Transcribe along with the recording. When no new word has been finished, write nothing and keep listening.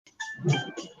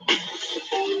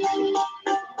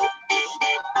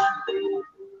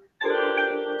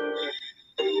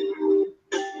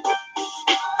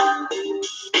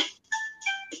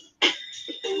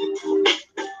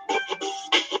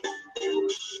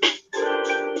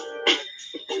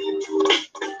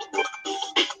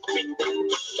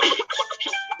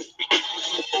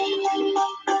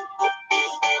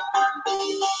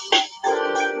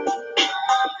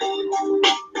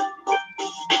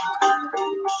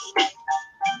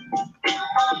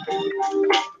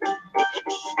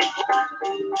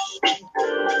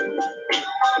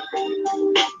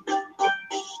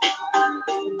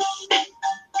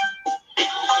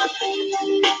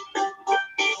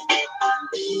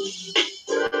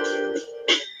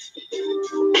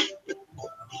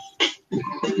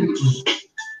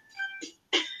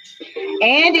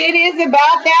And it is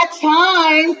about that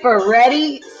time for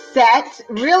Ready, Set,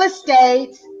 Real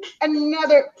Estate,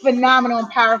 another phenomenal and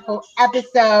powerful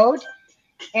episode.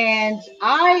 And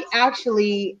I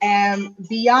actually am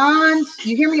beyond,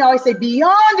 you hear me always say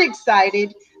beyond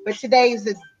excited, but today is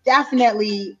a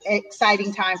definitely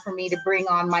exciting time for me to bring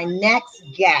on my next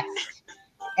guest.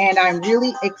 And I'm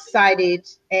really excited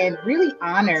and really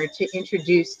honored to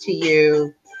introduce to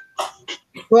you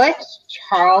Butch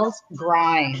Charles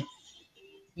Grimes.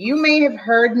 You may have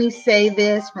heard me say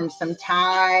this from some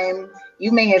time.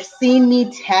 You may have seen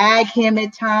me tag him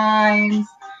at times.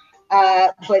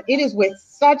 But it is with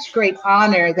such great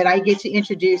honor that I get to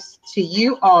introduce to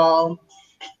you all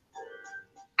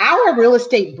our real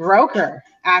estate broker,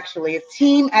 actually, of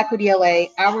Team Equity LA,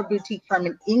 our boutique firm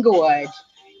in Inglewood.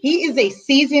 He is a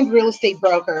seasoned real estate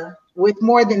broker with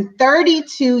more than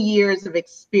 32 years of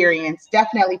experience,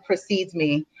 definitely precedes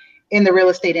me in the real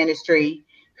estate industry,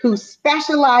 who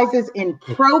specializes in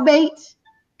probate,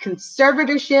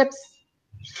 conservatorships,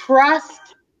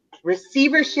 trust,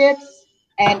 receiverships,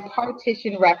 and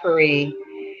partition referee.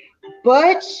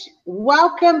 Butch,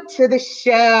 welcome to the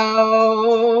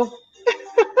show.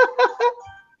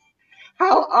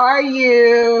 How are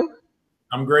you?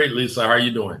 I'm great, Lisa. How are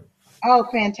you doing? Oh,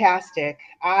 fantastic.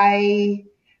 I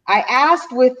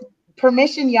asked with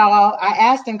permission, y'all. I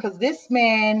asked him because this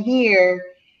man here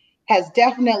has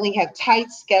definitely have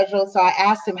tight schedules. So I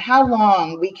asked him how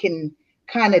long we can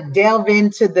kind of delve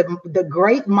into the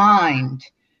great mind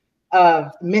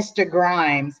of Mr.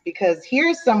 Grimes, because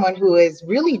here's someone who is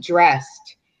really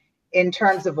dressed in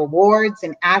terms of awards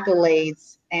and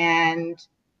accolades. And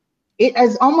it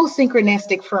is almost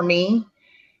synchronistic for me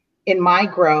in my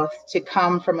growth to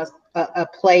come from a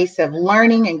place of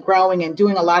learning and growing and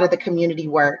doing a lot of the community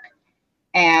work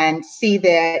and see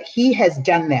that he has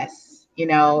done this,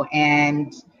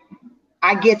 and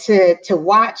I get to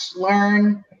watch,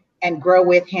 learn, and grow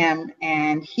with him.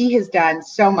 And he has done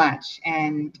so much.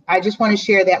 And I just want to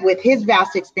share that with his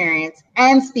vast experience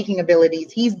and speaking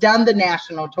abilities. He's done the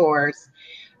national tours.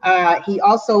 He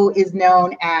also is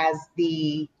known as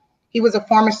he was a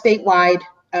former statewide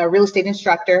real estate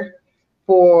instructor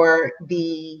for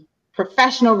the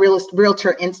Professional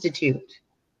Realtor Institute.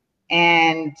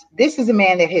 And this is a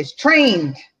man that has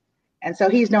trained. And so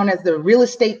he's known as the real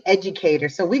estate educator.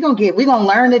 So we're going to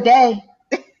learn today.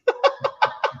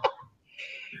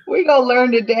 We're going to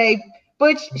learn today.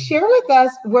 Butch, share with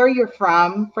us where you're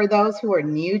from for those who are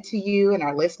new to you and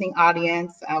our listening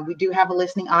audience. We do have a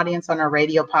listening audience on our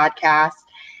radio podcast,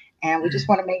 and we just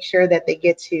want to make sure that they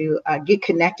get to get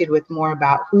connected with more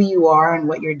about who you are and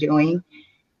what you're doing.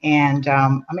 And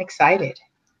I'm excited.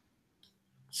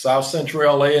 South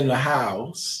Central LA in the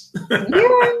house.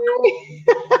 Yay!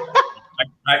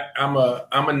 I'm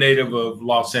a native of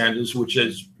Los Angeles, which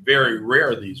is very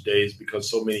rare these days because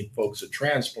so many folks are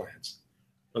transplants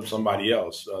from somebody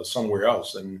else, somewhere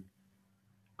else. And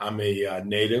I'm a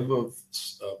native of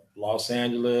Los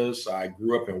Angeles. I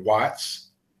grew up in Watts.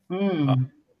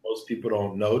 Most people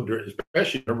don't know,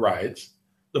 especially the riots,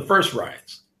 the first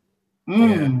riots.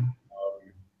 And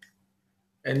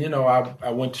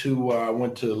I went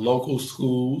to local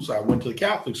schools. I went to the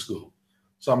Catholic school.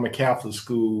 So I'm a Catholic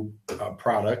school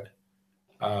product.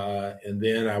 And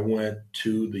then I went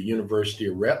to the University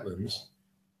of Redlands,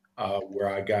 where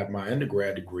I got my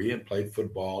undergrad degree and played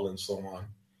football and so on.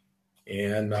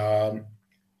 And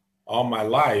all my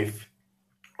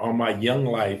young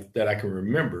life that I can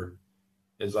remember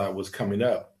as I was coming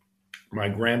up, my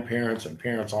grandparents and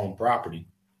parents owned property.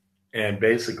 And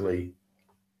basically,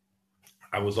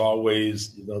 I was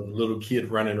always the little kid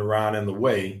running around in the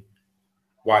way,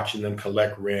 watching them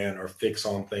collect rent or fix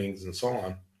on things and so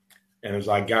on. And as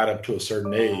I got up to a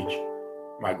certain age,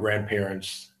 my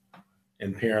grandparents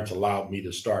and parents allowed me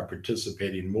to start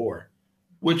participating more,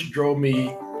 which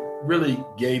really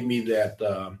gave me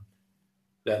that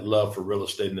that love for real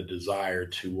estate and the desire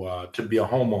to be a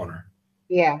homeowner,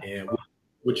 Yeah. and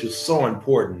which is so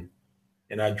important.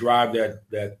 And I drive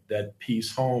that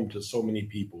piece home to so many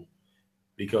people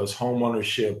because home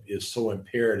ownership is so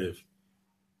imperative,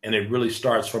 and it really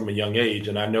starts from a young age.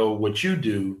 And I know what you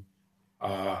do.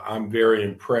 I'm very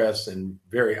impressed and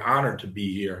very honored to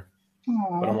be here.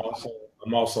 But Aw.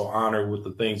 I'm also honored with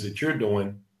the things that you're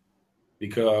doing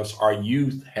because our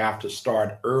youth have to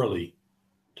start early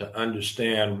to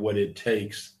understand what it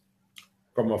takes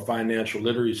from a financial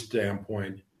literacy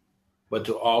standpoint, but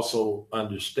to also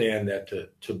understand that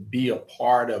to be a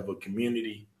part of a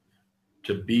community,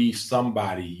 to be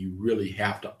somebody, you really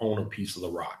have to own a piece of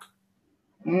the rock.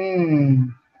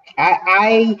 Mm.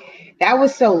 I that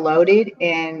was so loaded,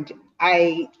 and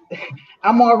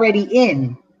I'm already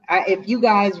in. If you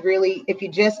guys really, if you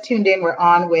just tuned in, we're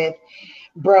on with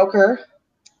broker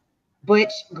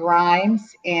Butch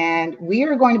Grimes, and we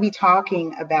are going to be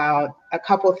talking about a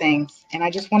couple things. And I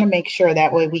just want to make sure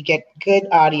that way we get good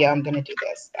audio. I'm going to do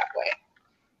this that way.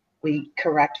 We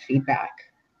correct feedback.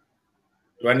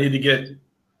 Do I need to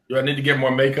get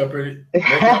more makeup in it?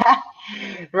 Makeup?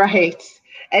 Right.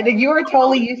 And then you are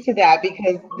totally used to that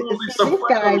because see, these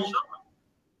guys,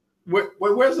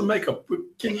 Where's the makeup?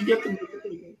 Can you get the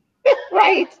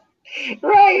right,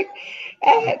 right.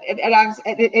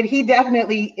 And he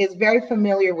definitely is very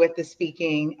familiar with the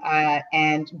speaking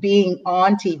and being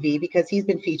on TV because he's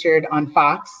been featured on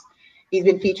Fox. He's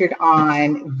been featured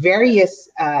on various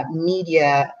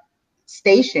media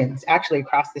stations actually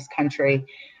across this country.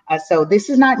 So this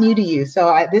is not new to you.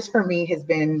 So this for me has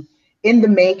been in the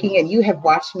making, and you have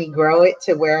watched me grow it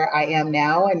to where I am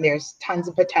now. And there's tons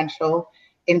of potential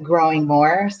in growing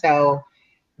more. So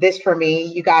this for me,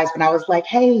 you guys, when I was like,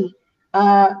 hey,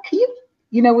 can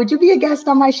would you be a guest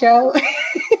on my show?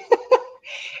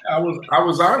 I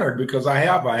was honored because I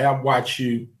have watched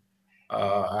you.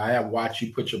 I have watched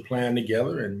you put your plan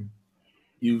together, and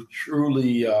you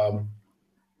truly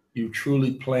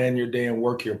plan your day and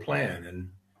work your plan,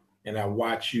 and I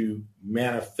watch you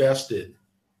manifest it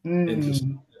into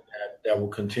something that will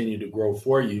continue to grow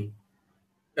for you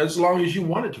as long as you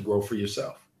want it to grow for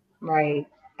yourself. Right.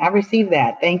 I received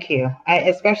that. Thank you.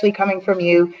 Especially coming from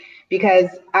you, because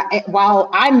while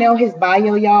I know his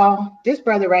bio, y'all, this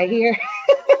brother right here,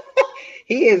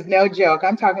 he is no joke.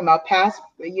 I'm talking about past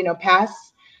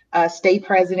state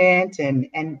president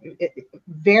and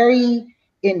very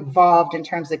involved in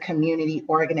terms of community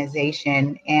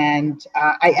organization. And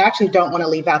I actually don't want to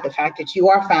leave out the fact that you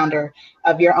are founder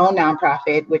of your own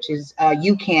nonprofit, which is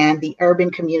UCAN, the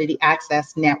Urban Community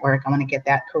Access Network. I want to get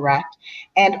that correct.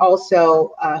 And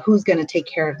also Who's Going to Take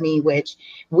Care of Me, which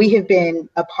we have been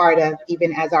a part of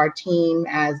even as our team,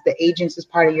 as the agents as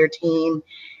part of your team.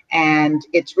 And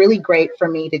it's really great for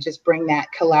me to just bring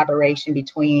that collaboration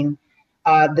between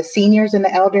the seniors and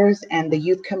the elders and the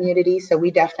youth community. So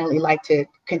we definitely like to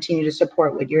continue to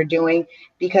support what you're doing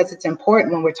because it's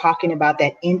important when we're talking about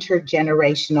that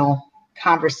intergenerational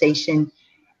conversation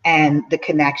and the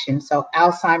connection. So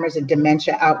Alzheimer's and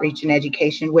dementia outreach and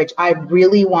education, which I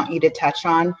really want you to touch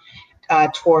on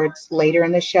towards later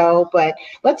in the show. But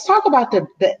let's talk about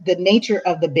the nature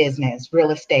of the business,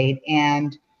 real estate.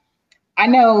 And I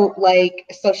know,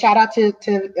 so shout out to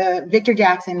Victor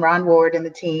Jackson, Ron Ward, and the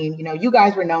team. You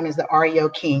guys were known as the REO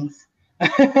Kings.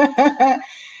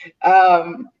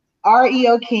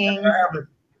 REO Kings.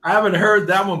 I haven't heard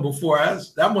that one before.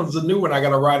 That one's a new one I got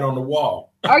to write on the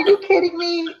wall. Are you kidding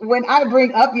me? When I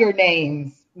bring up your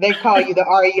names, they call you the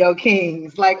REO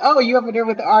Kings. Like, oh, you over there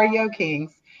with the REO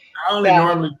Kings. I only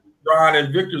normally put Ron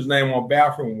and Victor's name on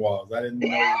bathroom walls. I didn't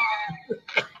know.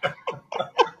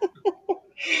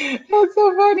 That's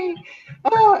so funny.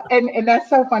 Oh, and that's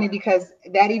so funny because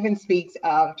that even speaks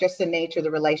of just the nature of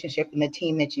the relationship and the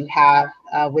team that you have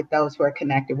with those who are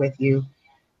connected with you.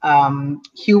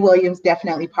 Hugh Williams,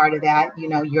 definitely part of that.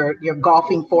 Your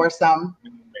golfing foursome.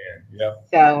 Yeah.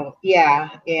 So yeah,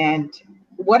 and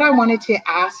what I wanted to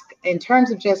ask in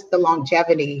terms of just the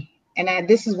longevity, and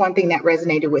this is one thing that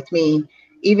resonated with me,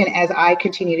 even as I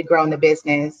continue to grow in the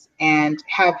business and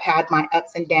have had my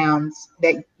ups and downs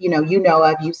that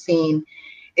you've seen,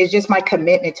 is just my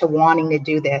commitment to wanting to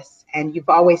do this. And you've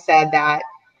always said that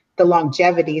the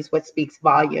longevity is what speaks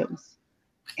volumes.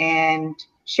 And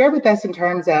share with us in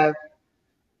terms of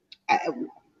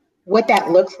what that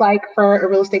looks like for a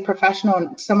real estate professional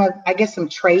and some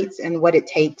traits and what it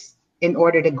takes in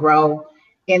order to grow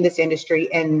in this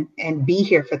industry and be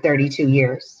here for 32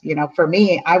 years. For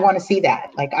me, I want to see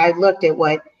that. Like, I looked at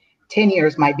what 10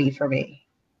 years might be for me,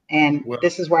 and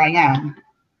this is where I am.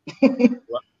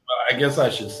 Well, I guess I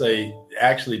should say,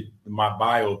 actually, my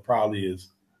bio probably is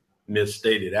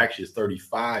misstated. Actually, it's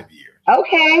 35 years.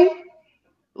 Okay.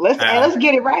 Let's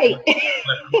get it right.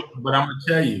 But I'm gonna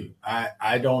tell you,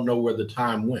 I don't know where the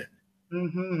time went.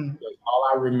 Mm-hmm.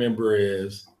 All I remember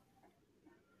is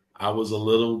I was a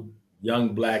little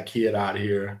young black kid out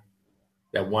here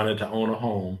that wanted to own a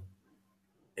home,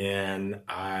 and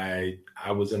I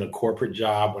was in a corporate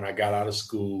job when I got out of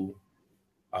school,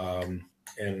 and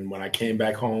when I came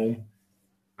back home,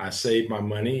 I saved my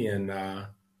money and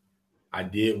I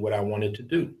did what I wanted to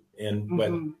do. And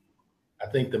but Mm-hmm. I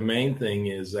think the main thing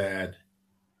is that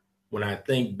when I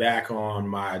think back on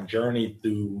my journey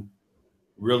through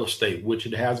real estate, which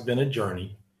it has been a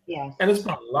journey, Yes. and it's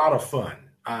been a lot of fun.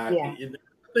 Yeah.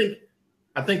 Think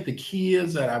I think the key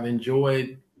is that I've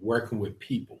enjoyed working with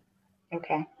people.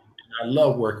 Okay. I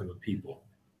love working with people,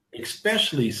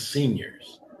 especially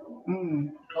seniors.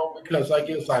 Mm. Because I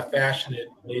guess I fashion it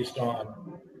based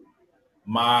on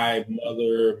my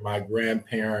mother, my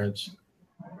grandparents.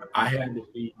 I had to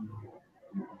be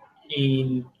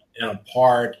keen and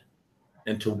apart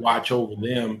and to watch over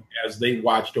them as they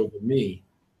watched over me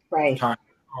as Right. time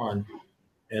went on.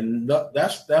 And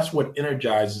that's what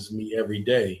energizes me every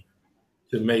day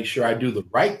to make sure I do the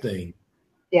right thing.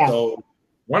 Yes. So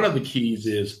one of the keys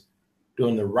is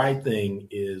doing the right thing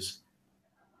is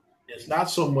it's not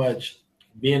so much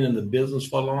being in the business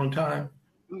for a long time,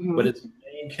 but Mm-hmm. it's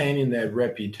maintaining that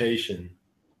reputation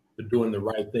for doing the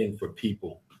right thing for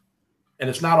people. And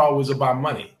it's not always about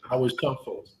money. I always tell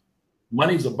folks,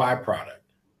 money's a byproduct.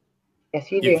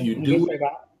 Yes, you If do. you You did do say it,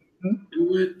 that. Mhm.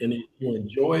 do it, and if you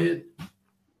enjoy it,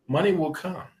 money will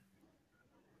come.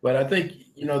 But I think,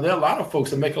 there are a lot of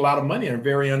folks that make a lot of money and are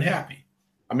very unhappy.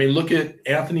 I mean, look at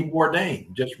Anthony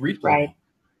Bourdain just Right. recently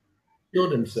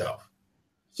killed himself,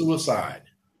 suicide.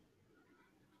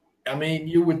 I mean,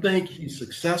 you would think he's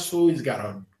successful, he's got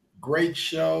a great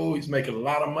show, he's making a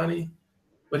lot of money,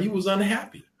 but he was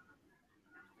unhappy.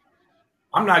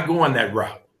 I'm not going that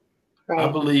route. I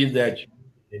Right. believe that you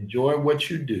enjoy what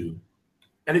you do.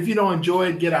 And if you don't enjoy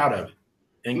it, get out of it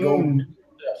and go do Mm. something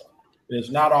else. And it's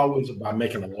not always about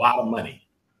making a lot of money.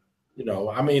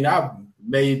 I mean, I've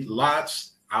made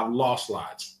lots, I've lost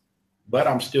lots, but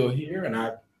I'm still here and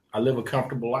I live a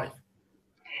comfortable life.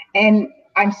 And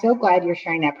I'm so glad you're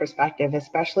sharing that perspective,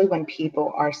 especially when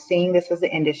people are seeing this as an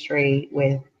industry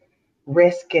with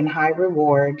risk and high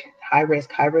reward, high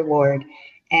risk, high reward.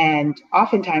 And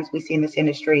oftentimes we see in this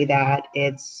industry that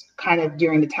it's kind of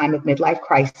during the time of midlife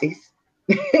crises,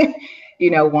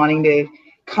 wanting to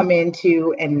come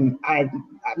into and I'm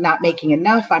not making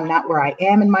enough. I'm not where I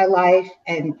am in my life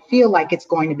and feel like it's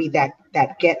going to be that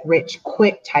get rich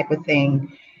quick type of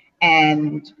thing.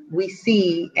 And we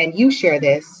see, and you share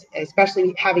this,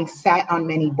 especially having sat on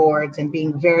many boards and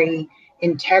being very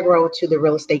integral to the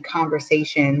real estate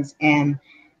conversations and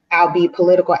albeit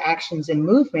political actions and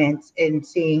movements, and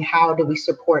seeing how do we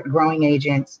support growing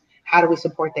agents, how do we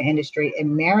support the industry,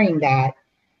 and marrying that,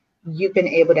 you've been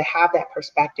able to have that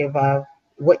perspective of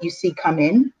what you see come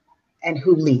in and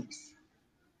who leaves.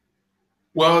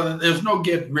 Well, there's no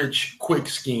get rich quick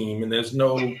scheme and there's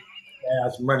no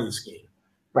fast money scheme.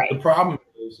 The Right. problem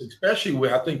is, especially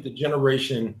with, I think, the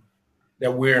generation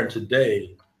that we're in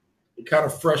today, it kind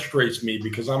of frustrates me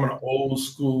because I'm an old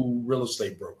school real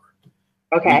estate broker.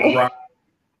 We Okay.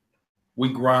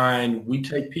 grind, we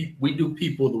take people, we do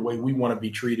people the way we want to be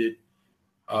treated.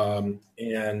 And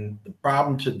the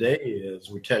problem today is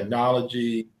with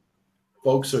technology,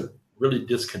 folks are really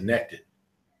disconnected.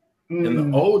 In the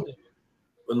Mm. old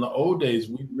in the old days,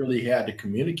 we really had to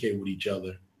communicate with each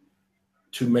other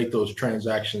to make those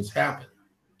transactions happen.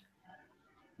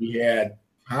 We had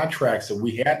contracts that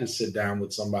we had to sit down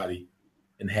with somebody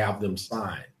and have them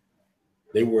sign.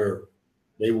 They were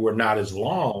not as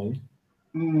long,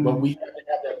 but Mm. we had to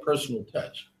have that personal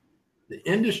touch. The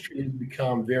industry has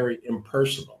become very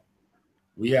impersonal.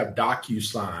 We have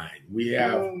DocuSign. We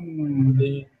have Mm.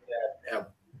 things that have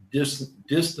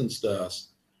distanced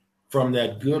us from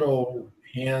that good old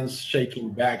hands shaking,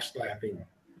 back slapping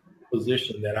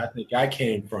position that I think I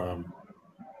came from.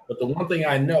 But the one thing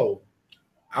I know,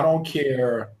 I don't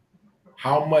care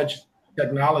how much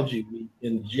technology we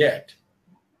inject,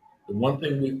 the one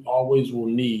thing we always will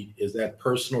need is that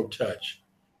personal touch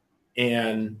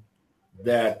and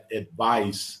that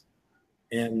advice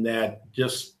and that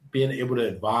just being able to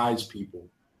advise people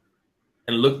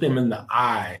and look them in the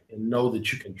eye and know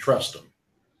that you can trust them.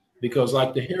 Because,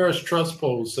 like the Harris Trust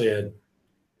poll said,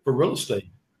 for real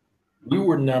estate, we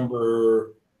were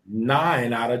number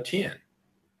 9 out of 10.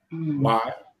 Mm.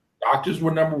 Why? Doctors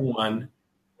were number one,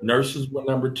 nurses were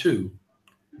number two.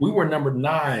 We were number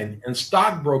 9, and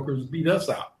stockbrokers beat us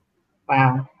out.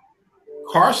 Wow.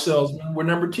 Car salesmen were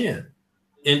number 10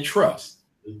 in trust,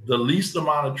 the least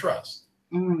amount of trust.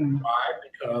 Why?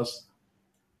 Because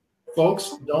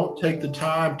folks don't take the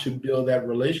time to build that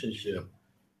relationship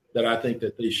that I think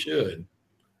that they should,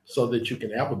 so that you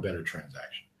can have a better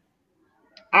transaction.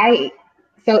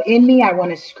 So in me, I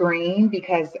want to scream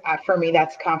because for me,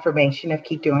 that's confirmation of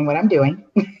keep doing what I'm doing.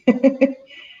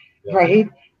 Right?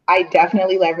 I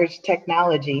definitely leverage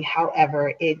technology.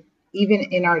 However, even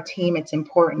in our team, it's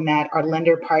important that our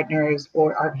lender partners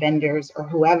or our vendors or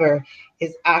whoever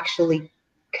is actually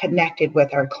connected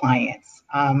with our clients.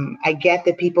 I get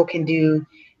that people can do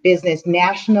business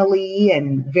nationally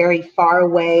and very far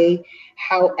away.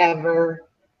 However,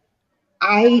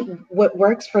 what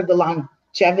works for the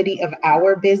longevity of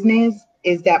our business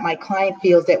is that my client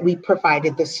feels that we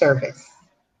provided the service.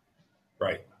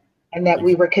 Right. And that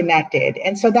we were connected.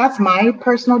 And so that's my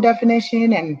personal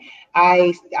definition. And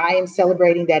I am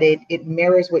celebrating that it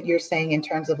mirrors what you're saying in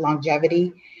terms of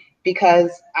longevity,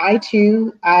 because I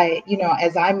too,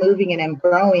 as I'm moving and I'm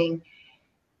growing,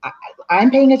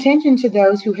 I'm paying attention to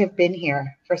those who have been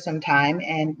here for some time,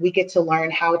 and we get to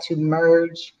learn how to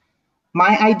merge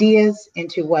my ideas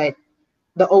into what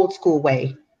the old school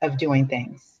way of doing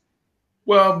things.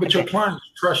 Well, but your clients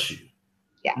trust you.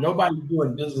 Yeah. Nobody's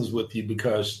doing business with you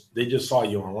because they just saw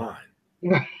you online.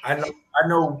 Right. I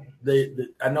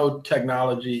know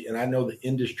technology, and I know the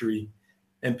industry,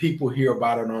 and people hear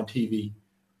about it on TV.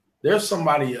 There's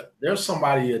somebody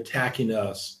attacking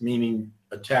us, meaning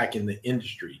attacking the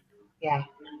industry. Yeah.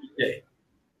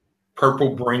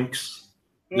 Purple Brinks,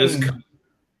 this company,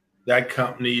 that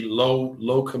company,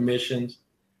 low commissions.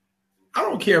 I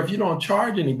don't care if you don't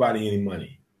charge anybody any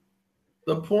money.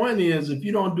 The point is, if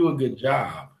you don't do a good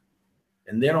job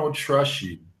and they don't trust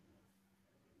you,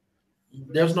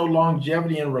 there's no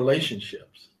longevity in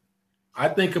relationships. I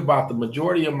think about the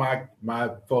majority of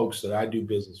my folks that I do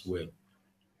business with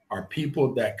are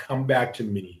people that come back to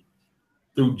me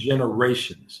through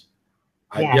generations.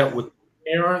 I dealt with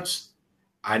parents.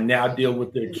 I now deal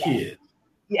with their kids.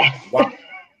 Yes. Why?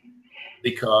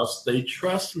 Because they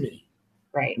trust me.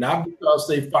 Right. Not because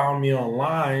they found me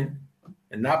online,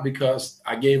 and not because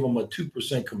I gave them a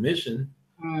 2% commission.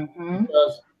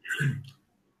 Because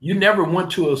you never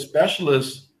went to a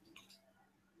specialist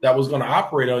that was going to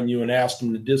operate on you and asked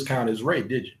him to discount his rate,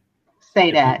 did you?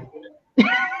 Say that.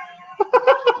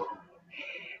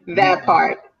 That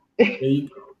part. There you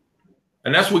go.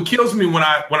 And that's what kills me when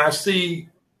I see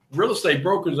real estate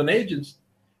brokers and agents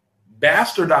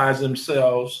bastardize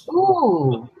themselves.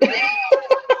 Ooh.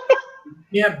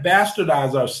 We can't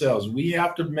bastardize ourselves. We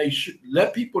have to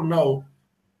let people know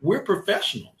we're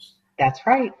professionals. That's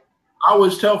right. I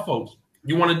always tell folks,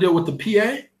 you want to deal with the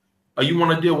PA or you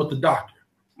want to deal with the doctor?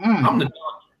 I'm the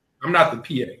doctor. I'm not the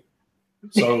PA.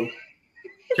 So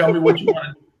tell me what you want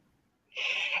to do.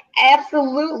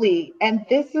 Absolutely. And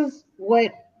this is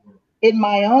what, in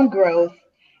my own growth,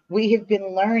 we have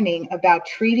been learning about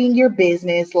treating your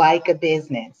business like a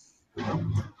business. Right.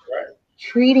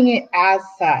 Treating it as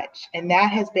such. And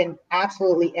that has been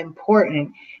absolutely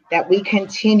important, that we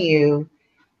continue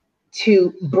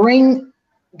to bring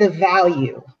the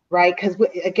value, right? Because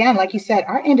again, like you said,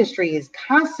 our industry is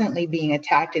constantly being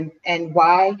attacked. And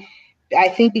why? I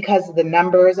think because of the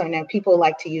numbers. I know people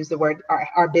like to use the word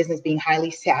our business being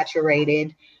highly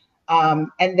saturated,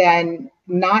 and then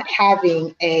not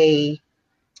having a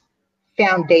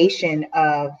foundation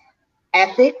of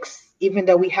ethics, even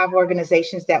though we have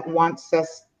organizations that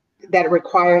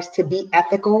require us to be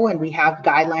ethical and we have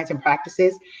guidelines and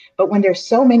practices. But when there's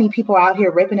so many people out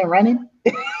here ripping and running.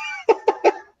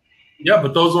 Yeah,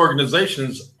 but those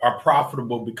organizations are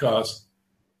profitable because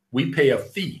we pay a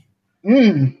fee.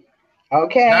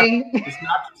 Okay. It's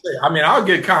not to say, I mean, I'll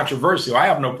get controversial. I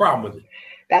have no problem with it.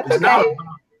 That's it's okay.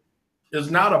 It's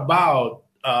not about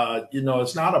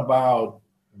it's not about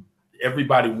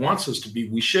everybody wants us to be.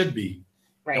 We should be.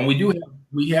 Right. And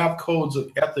we have codes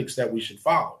of ethics that we should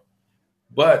follow.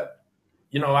 But,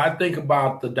 I think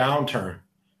about the downturn.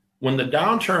 When the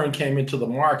downturn came into the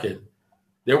market,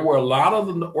 there were a lot of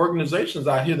the organizations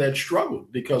out here that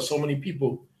struggled because so many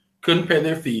people couldn't pay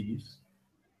their fees.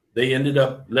 They ended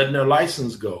up letting their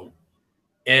license go.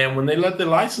 And when they let their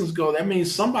license go, that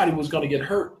means somebody was going to get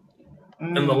hurt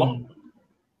in the long run.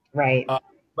 Right.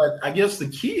 But I guess the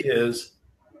key is,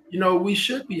 we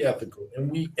should be ethical,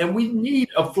 and we need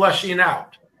a flushing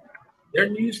out. There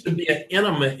needs to be an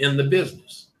enema in the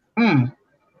business.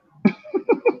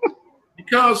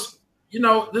 Because,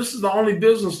 this is the only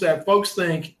business that folks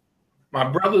think my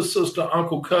brother, sister,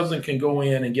 uncle, cousin can go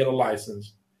in and get a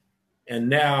license. And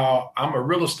now I'm a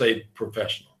real estate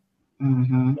professional.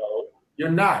 No, you're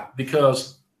not,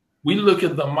 because We look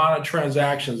at the amount of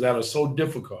transactions that are so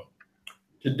difficult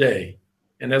today.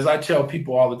 And as I tell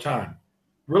people all the time,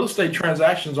 real estate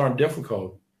transactions aren't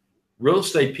difficult. Real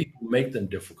estate people make them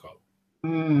difficult.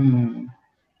 Mm.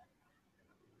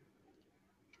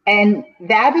 And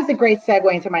that is a great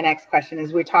segue into my next question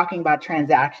as we're talking about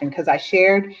transaction, because I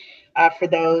shared for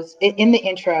those in the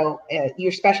intro,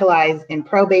 you specialize in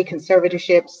probate,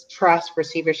 conservatorships, trust,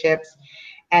 receiverships,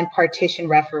 and partition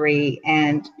referee.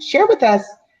 And share with us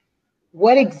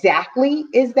what exactly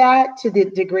is that to the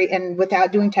degree, and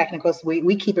without doing technicals,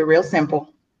 we keep it real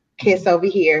simple. Kiss over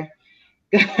here.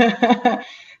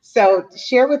 So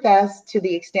share with us to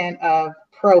the extent of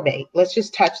probate. Let's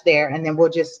just touch there, and then we'll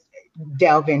just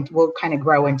delve in. We'll kind of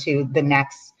grow into the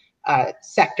next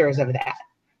sectors of that.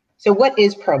 So what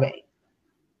is probate?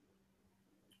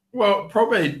 Well,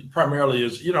 probate primarily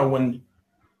is, when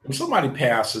somebody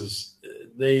passes,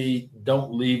 they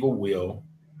don't leave a will,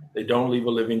 they don't leave a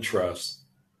living trust.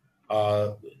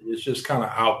 It's just kind of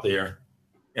out there.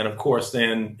 And of course,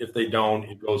 then if they don't,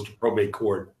 it goes to probate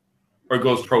court or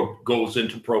goes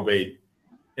into probate.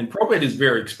 And probate is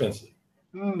very expensive.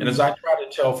 And as I try to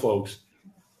tell folks,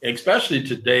 especially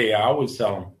today, I always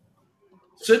tell them,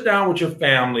 sit down with your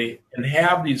family and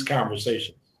have these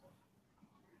conversations.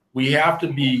 We have to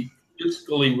be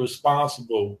fiscally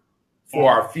responsible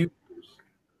for our futures.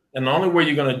 And the only way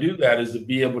you're going to do that is to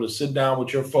be able to sit down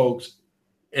with your folks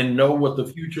and know what the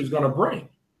future is going to bring.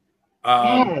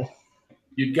 Yes.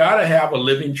 You got to have a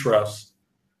living trust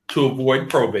to avoid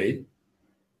probate.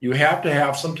 You have to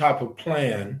have some type of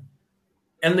plan.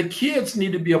 And the kids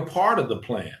need to be a part of the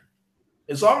plan.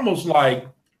 It's almost like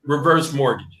reverse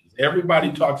mortgages.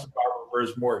 Everybody talks about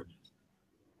reverse mortgages.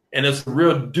 And it's a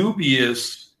real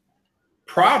dubious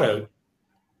product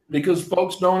because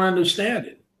folks don't understand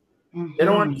it. Mm-hmm. They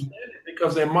don't understand it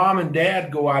because their mom and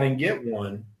dad go out and get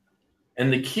one.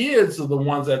 And the kids are the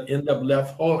ones that end up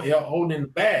left holding the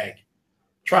bag,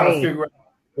 trying to figure out,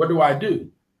 what do I do?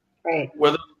 Right.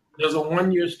 Whether there's a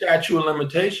 1-year statute of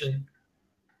limitation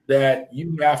that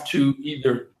you have to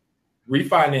either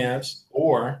refinance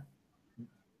or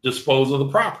dispose of the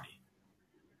property.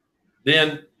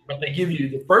 Then, but they give you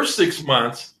the first 6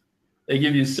 months, they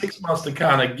give you 6 months to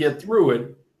kind of get through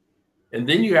it. And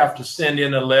then you have to send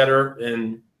in a letter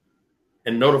and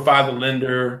notify the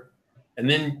lender. And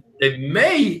then they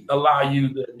may allow you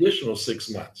the additional 6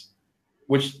 months,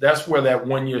 which that's where that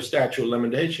 1-year statute of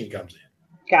limitation comes in.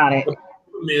 Got it. The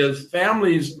problem is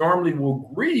families normally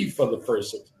will grieve for the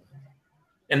first 6 months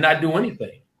and not do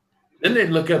anything. Then they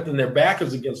look up and their back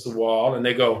is against the wall and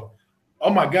they go, oh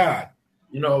my God,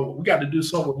 we got to do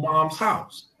something with mom's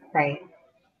house. Right.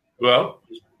 Well,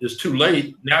 it's too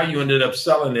late. Now you ended up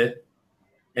selling it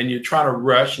and you're trying to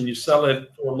rush and you sell it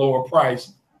for a lower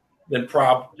price than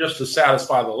just to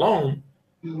satisfy the loan,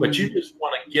 but you just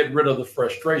want to get rid of the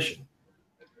frustration.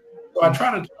 So I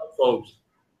try to tell folks,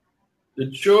 the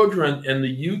children and the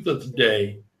youth of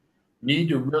today need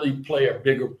to really play a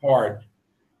bigger part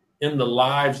in the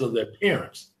lives of their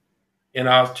parents. And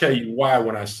I'll tell you why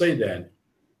when I say that.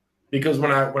 Because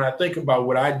when I think about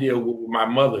what I deal with my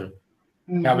mother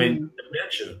having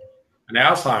dementia and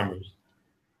Alzheimer's,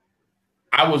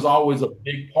 I was always a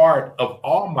big part of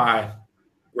all my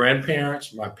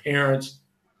grandparents, my parents,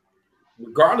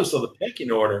 regardless of the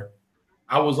pecking order.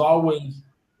 I was always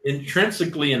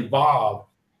intrinsically involved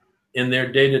in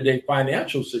their day-to-day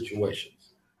financial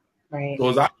situations. Right. So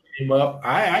as I came up,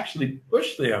 I actually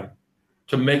pushed them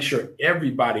to make sure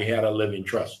everybody had a living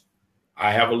trust.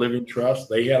 I have a living trust.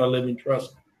 They had a living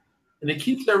trust. And it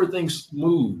keeps everything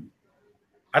smooth.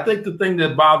 I think the thing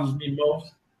that bothers me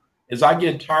most is I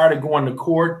get tired of going to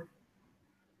court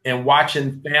and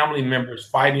watching family members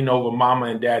fighting over mama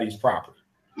and daddy's property.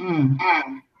 And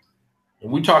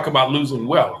we talk about losing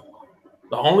wealth.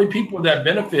 The only people that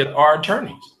benefit are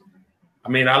attorneys. I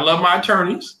mean, I love my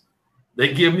attorneys.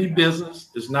 They give me business.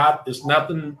 It's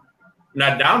nothing,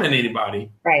 not down on anybody.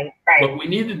 Right. But we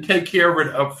need to take care of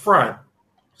it up front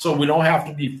so we don't have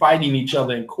to be fighting each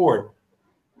other in court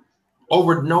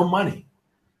over no money,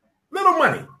 little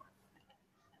money.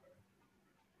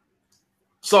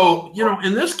 So,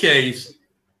 in this case,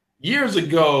 years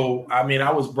ago, I mean,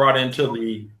 I was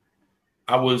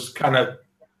kind of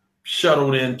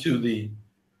shuttled into the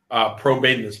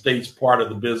probate and estates part of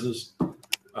the business.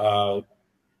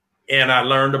 And I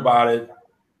learned about it.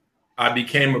 I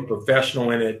became a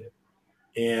professional in it.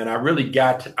 And I really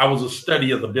I was a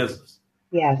study of the business.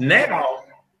 Yes. Now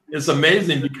it's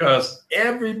amazing because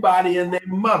everybody and their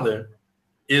mother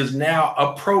is now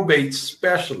a probate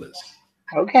specialist.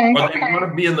 Okay. Or they want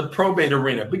to be in the probate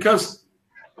arena because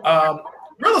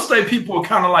real estate people are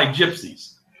kind of like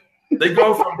gypsies. They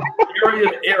go from area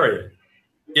to area.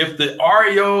 If the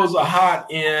REOs are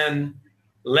hot in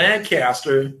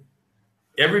Lancaster,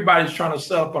 everybody's trying to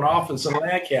set up an office in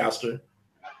Lancaster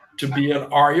to be an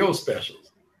REO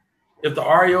specialist. If the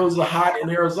REOs are hot in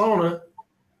Arizona,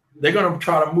 they're going to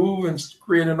try to move and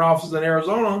create an office in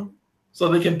Arizona so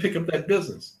they can pick up that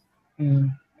business.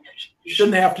 Mm. You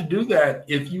shouldn't have to do that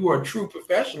if you are a true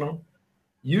professional.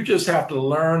 You just have to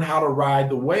learn how to ride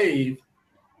the wave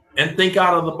and think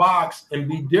out of the box and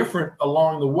be different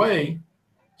along the way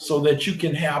so that you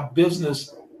can have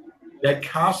business that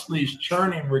constantly is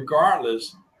churning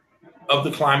regardless of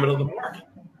the climate of the market.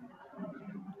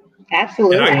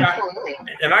 Absolutely.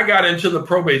 And I got into the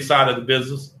probate side of the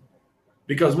business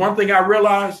because one thing I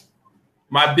realized,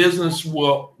 my business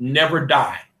will never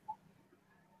die.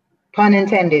 Pun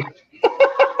intended.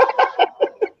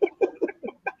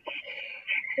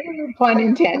 Pun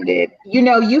intended. You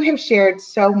know, you have shared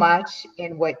so much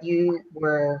in what you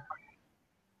were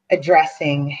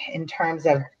addressing in terms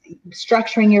of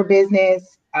structuring your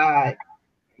business.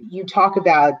 You talk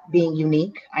about being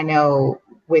unique. I know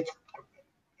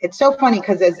it's so funny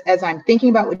because as I'm thinking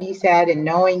about what you said and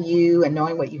knowing you and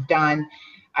knowing what you've done,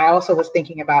 I also was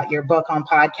thinking about your book on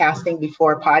podcasting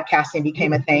before podcasting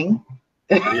became a thing.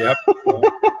 Yep.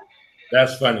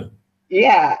 That's funny.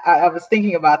 Yeah, I was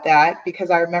thinking about that because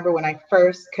I remember when I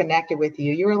first connected with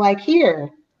you, you were like, here,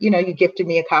 you gifted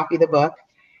me a copy of the book.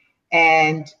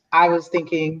 And I was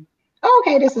thinking, oh,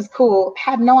 okay, this is cool.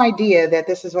 Had no idea that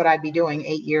this is what I'd be doing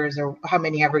 8 years or how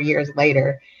many ever years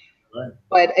later. Right.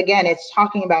 But again, it's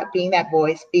talking about being that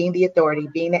voice, being the authority,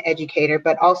 being the educator,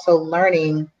 but also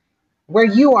learning where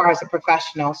you are as a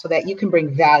professional so that you can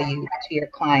bring value to your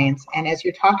clients. And as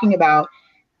you're talking about,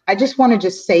 I just want to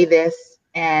just say this,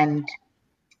 and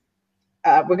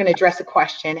we're going to address a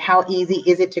question. How easy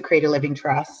is it to create a living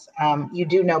trust? You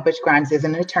do know Butch Grimes is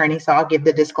an attorney, so I'll give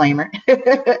the disclaimer.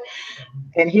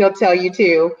 And he'll tell you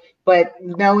too. But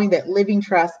knowing that living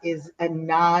trust is a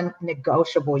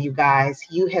non-negotiable, you guys,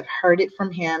 you have heard it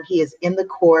from him. He is in the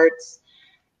courts,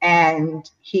 and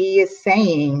he is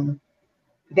saying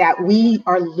that we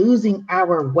are losing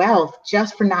our wealth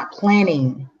just for not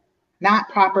planning, not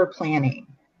proper planning.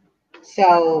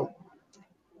 So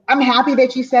I'm happy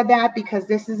that you said that, because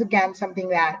this is, again, something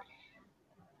that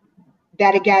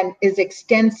again is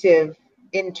extensive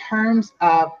in terms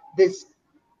of this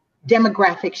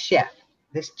demographic shift,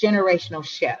 this generational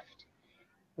shift,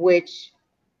 which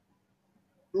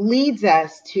leads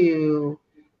us to,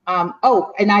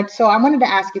 so I wanted to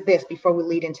ask you this before we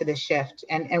lead into the shift,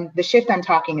 and the shift I'm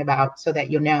talking about, so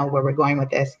that you'll know where we're going with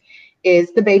this,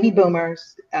 is the baby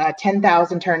boomers,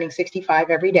 10,000 turning 65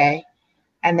 every day.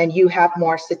 And then you have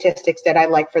more statistics that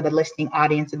I'd like for the listening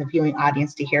audience and the viewing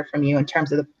audience to hear from you in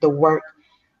terms of the work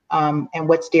and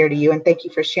what's dear to you. And thank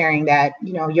you for sharing that.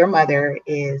 Your mother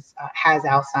has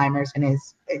Alzheimer's, and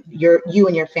you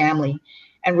and your family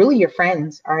and really your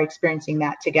friends are experiencing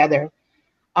that together.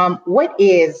 What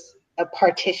is a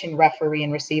partition referee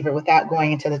and receiver, without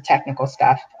going into the technical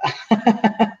stuff?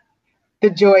 The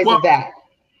joys of that.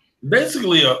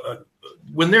 Basically,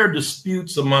 when there are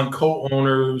disputes among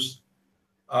co-owners,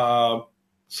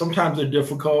 sometimes they're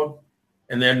difficult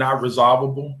and they're not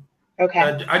resolvable. Okay.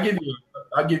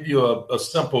 I'll give you a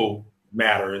simple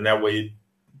matter, and that way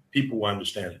people will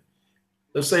understand it.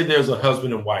 Let's say there's a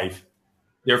husband and wife.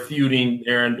 They're feuding.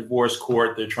 They're in divorce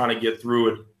court. They're trying to get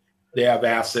through it. They have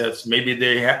assets. Maybe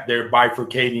they're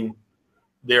bifurcating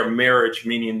their marriage,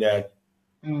 meaning that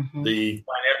the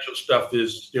financial stuff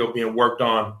is still being worked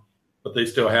on, but they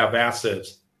still have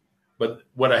assets. But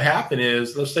what'll happen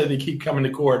is, let's say they keep coming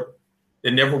to court, they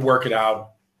never work it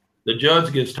out. The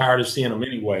judge gets tired of seeing them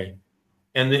anyway,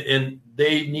 and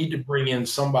they need to bring in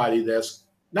somebody that's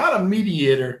not a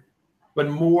mediator, but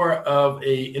more of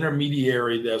a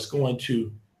intermediary that's going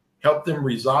to help them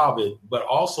resolve it. But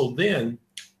also then,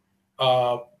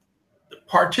 the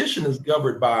partition is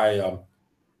governed by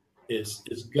is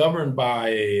governed by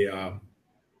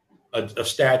a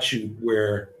statute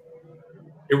where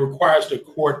it requires the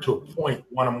court to appoint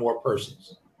one or more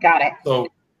persons. Got it. So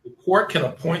the court can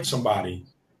appoint somebody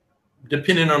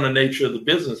depending on the nature of the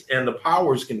business, and the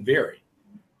powers can vary.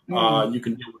 You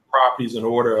can deal with properties in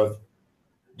order of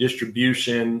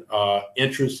distribution,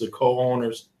 interests of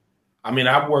co-owners. I mean,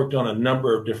 I've worked on a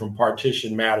number of different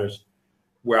partition matters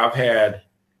where I've had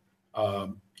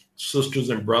sisters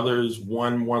and brothers.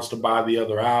 One wants to buy the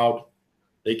other out.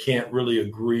 They can't really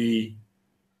agree.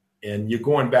 And you're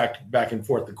going back and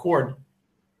forth to court.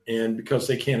 And because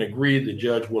they can't agree, the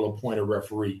judge will appoint a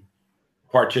referee,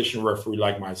 partition referee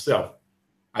like myself.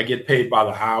 I get paid by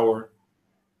the hour.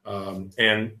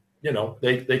 And,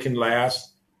 they can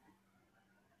last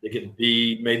It could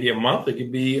be maybe a month. It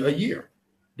could be a year,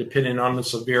 depending on the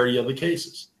severity of the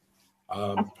cases.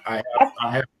 I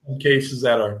have some cases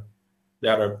that are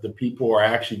the people are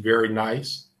actually very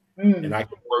nice, and I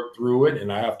can work through it,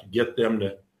 and I have to get them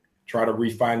to try to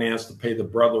refinance to pay the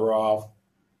brother off,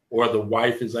 or the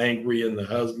wife is angry and the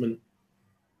husband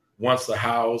wants the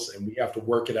house, and we have to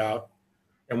work it out,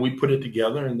 and we put it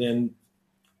together, and then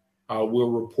we'll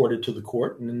report it to the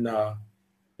court, and then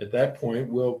at that point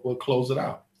we'll close it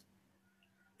out.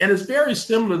 And it's very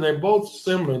similar. They're both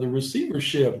similar. The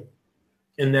receivership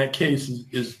in that case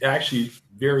is actually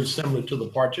very similar to the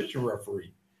partition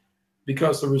referee,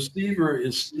 because the receiver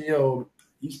is still,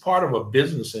 he's part of a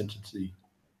business entity.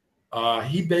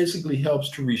 He basically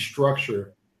helps to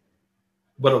restructure,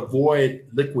 but avoid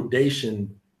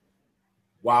liquidation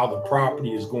while the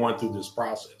property is going through this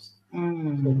process.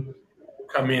 So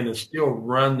come in and still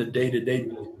run the day-to-day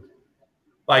business.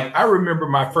 Like, I remember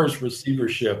my first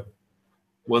receivership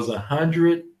was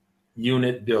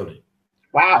 100-unit building.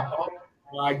 Wow. Oh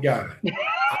my God.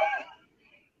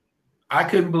 I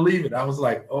couldn't believe it. I was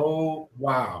like, oh,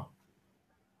 wow.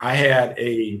 I had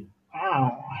a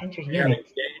 100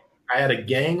 units. I had a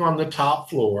gang on the top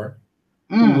floor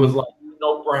who was like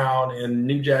No Brown in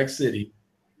New Jack City,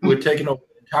 who had taken over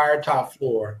the entire top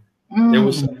floor. There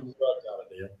was some drugs out of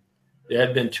there. There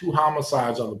had been 2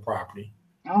 homicides on the property.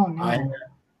 Oh, no.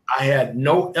 I had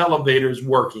no elevators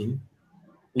working.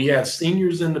 We had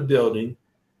seniors in the building,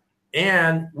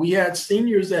 and we had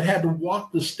seniors that had to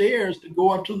walk the stairs to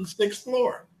go up to the 6th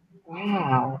floor.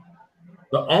 Wow.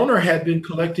 The owner had been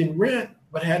collecting rent,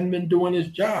 but hadn't been doing his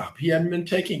job. He hadn't been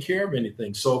taking care of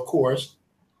anything. So, of course,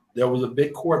 there was a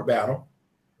big court battle.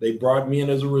 They brought me in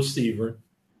as a receiver.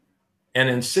 And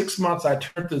in 6 months, I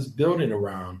turned this building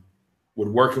around with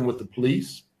working with the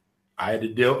police. I had to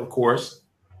deal, of course,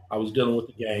 I was dealing with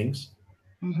the gangs,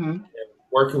 and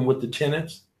working with the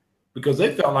tenants, because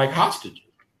they felt like hostages.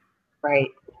 Right.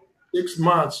 6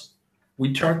 months,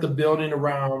 we turned the building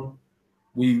around.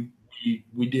 We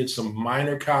did some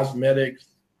minor cosmetics.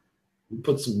 We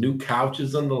put some new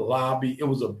couches in the lobby. It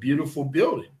was a beautiful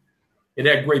building. It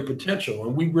had great potential,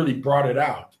 and we really brought it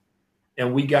out,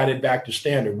 and we got it back to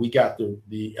standard. We got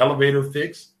the elevator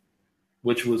fixed,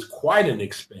 which was quite an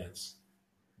expense,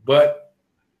 but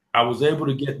I was able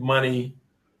to get money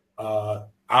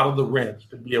out of the rent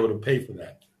to be able to pay for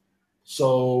that.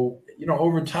 So,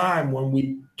 over time, when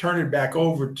we turned it back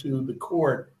over to the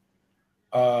court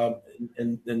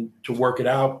and to work it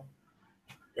out,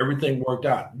 everything worked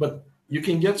out. But you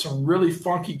can get some really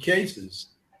funky cases.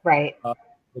 Right.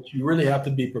 But you really have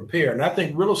to be prepared. And I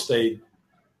think real estate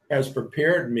has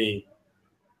prepared me,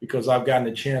 because I've gotten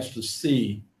a chance to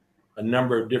see a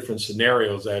number of different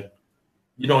scenarios that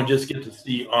you don't just get to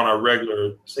see on a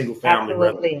regular single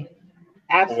family.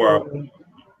 Absolutely.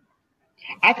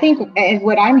 I think, and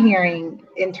what I'm hearing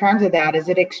in terms of that is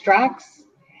it extracts,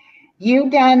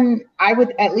 I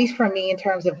would, at least for me, in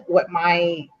terms of what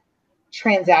my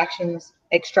transactions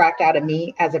extract out of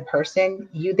me as a person,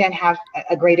 you then have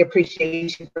a great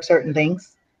appreciation for certain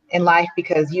things in life,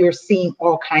 because you're seeing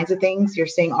all kinds of things. You're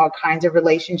seeing all kinds of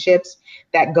relationships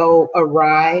that go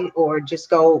awry or just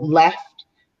go left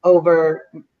over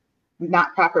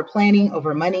not proper planning,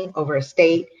 over money, over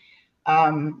estate.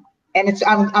 And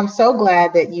I'm so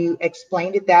glad that you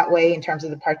explained it that way in terms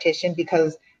of the partition,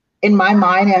 because in my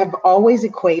mind, I have always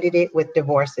equated it with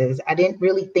divorces. I didn't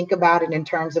really think about it in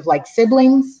terms of like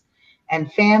siblings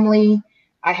and family.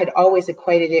 I had always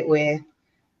equated it with,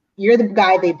 you're the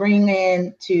guy they bring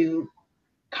in to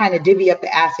kind of divvy up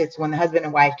the assets when the husband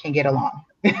and wife can get along.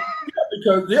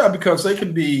 Because it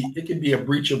could be a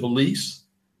breach of a lease.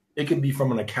 It could be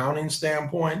from an accounting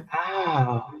standpoint.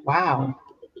 Oh, wow.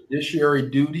 Fiduciary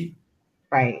duty.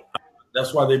 Right.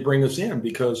 That's why they bring us in,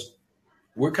 because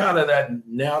we're kind of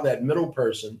that middle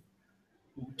person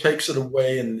who takes it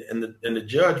away, and the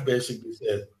judge basically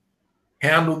says,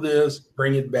 handle this,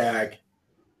 bring it back,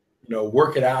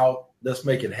 work it out, let's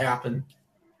make it happen.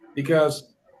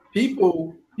 Because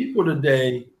people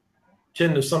today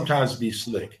tend to sometimes be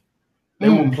slick. They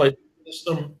will play the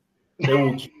system. They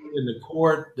will keep it in the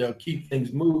court. They'll keep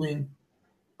things moving,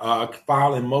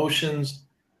 filing motions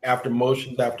after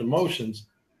motions after motions,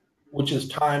 which is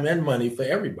time and money for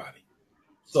everybody.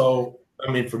 So,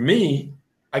 for me,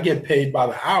 I get paid by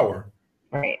the hour.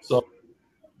 Right. So,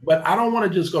 but I don't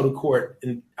want to just go to court,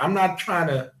 and I'm not trying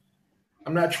to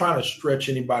stretch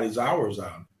anybody's hours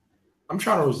out. I'm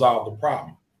trying to resolve the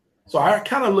problem. So I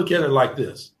kind of look at it like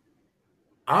this.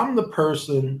 I'm a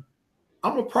problem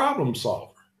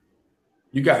solver.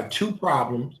 You got 2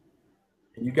 problems,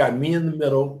 and you got me in the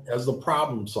middle as the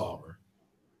problem solver.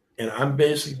 And I'm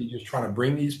basically just trying to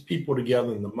bring these people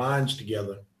together and the minds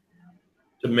together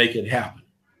to make it happen.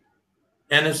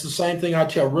 And it's the same thing I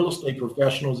tell real estate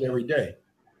professionals every day.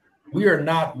 We are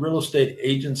not real estate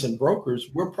agents and brokers.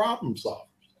 We're problem solvers.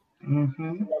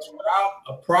 Mm-hmm. Because without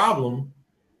a problem,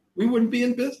 we wouldn't be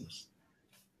in business.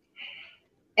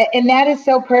 And that is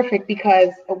so perfect because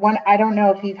I don't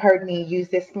know if you've heard me use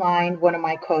this line, one of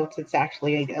my quotes, it's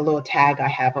actually a little tag I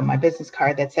have on my business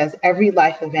card that says, every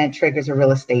life event triggers a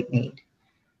real estate need.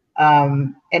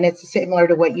 And it's similar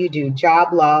to what you do: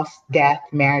 job loss, death,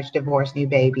 marriage, divorce, new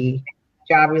baby,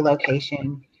 job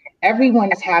relocation.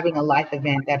 Everyone is having a life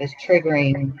event that is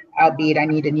triggering, albeit I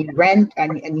need a new rent, I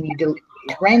need to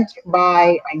rent,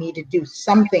 buy, I need to do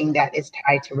something that is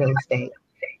tied to real estate.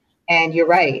 And you're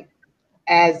right.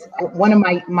 As one of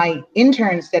my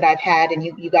interns that I've had, and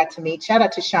you got to meet, shout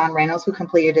out to Sean Reynolds, who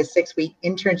completed a 6-week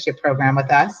internship program with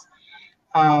us.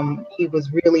 He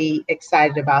was really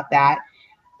excited about that.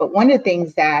 But one of the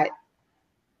things that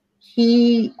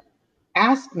he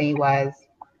asked me was,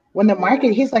 when the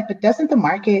market, he's like, but doesn't the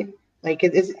market, like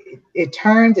it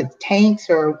turns, it tanks,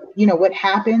 or, what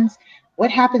happens?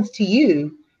 What happens to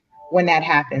you when that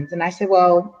happens? And I said,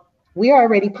 well, we are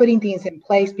already putting things in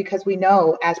place because we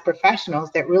know as professionals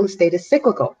that real estate is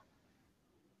cyclical.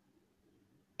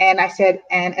 And I said,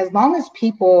 and as long as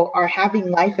people are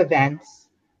having life events,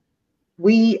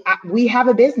 we have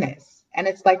a business. And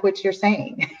it's like what you're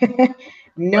saying.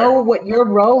 Know what your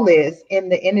role is in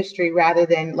the industry rather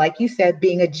than, like you said,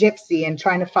 being a gypsy and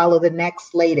trying to follow the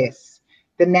next latest,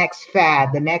 the next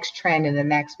fad, the next trend, and the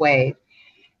next wave.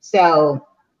 So,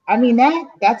 I mean,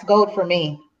 that's gold for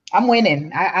me. I'm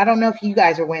winning. I don't know if you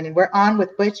guys are winning. We're on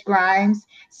with Butch Grimes,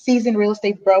 seasoned real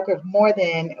estate broker.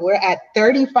 We're at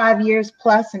 35 years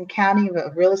plus and counting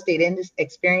of real estate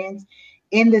experience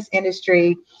in this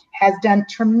industry, has done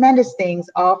tremendous things,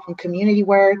 all from community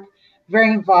work,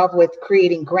 very involved with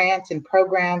creating grants and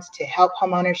programs to help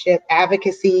homeownership,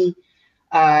 advocacy,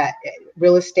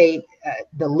 real estate,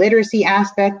 the literacy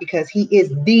aspect, because he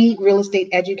is the real estate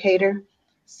educator.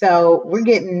 So we're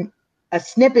getting a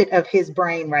snippet of his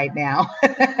brain right now.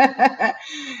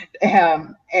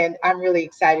 And I'm really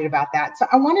excited about that. So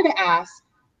I wanted to ask,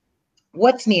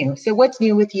 what's new? So what's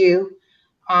new with you?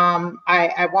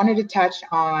 I wanted to touch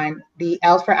on the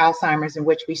L's for Alzheimer's, in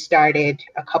which we started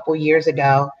a couple years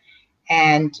ago.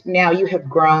 And now you have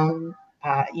grown,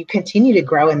 you continue to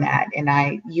grow in that.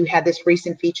 And you had this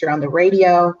recent feature on the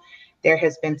radio. There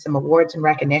has been some awards and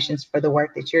recognitions for the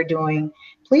work that you're doing.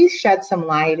 Please shed some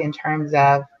light in terms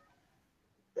of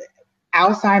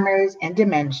Alzheimer's and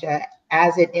dementia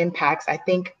as it impacts, I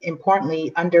think,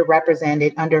 importantly,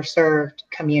 underrepresented, underserved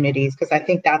communities, because I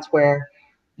think that's where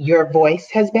your voice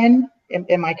has been.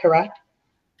 Am I correct?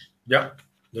 Yeah,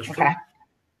 that's true. Okay.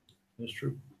 That's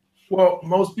true. Well,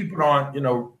 most people don't,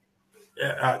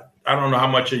 I don't know how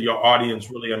much of your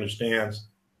audience really understands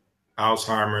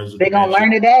Alzheimer's. They're going to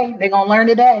learn today. They're going to learn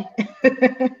today.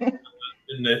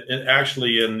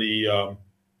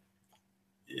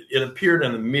 It appeared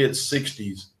in the mid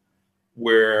 60s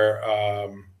where,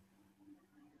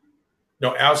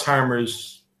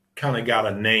 Alzheimer's kind of got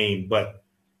a name, but,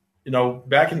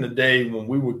 back in the day when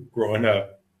we were growing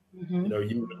up,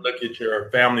 you would look at your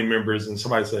family members and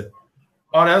somebody said,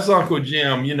 oh, that's Uncle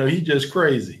Jim, he's just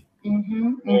crazy.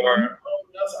 Or, oh,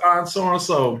 that's Aunt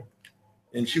so-and-so.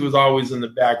 And she was always in the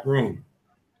back room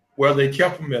where they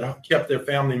kept their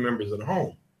family members at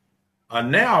home.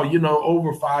 Now,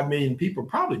 over 5 million people,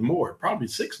 probably more, probably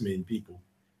 6 million people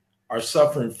are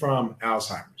suffering from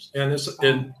Alzheimer's.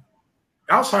 And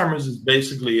Alzheimer's is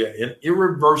basically an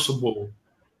irreversible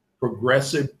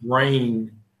progressive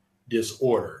brain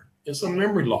disorder. It's a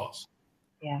memory loss.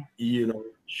 Yeah.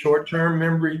 Short-term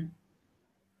memory.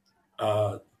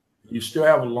 You still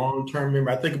have a long-term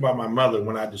memory. I think about my mother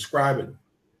when I describe it.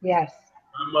 Yes.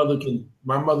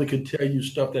 My mother could tell you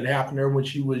stuff that happened to her when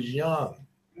she was young.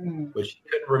 But she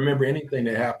couldn't remember anything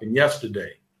that happened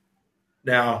yesterday.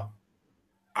 Now,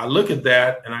 I look at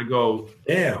that and I go,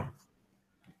 damn,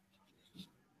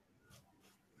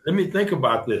 let me think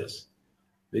about this,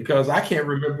 because I can't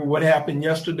remember what happened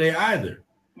yesterday either.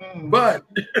 But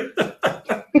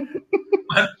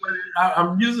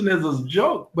I'm using it as a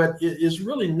joke, but it's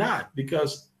really not,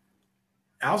 because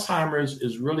Alzheimer's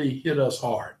has really hit us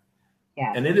hard.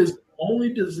 Yeah. And it is the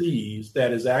only disease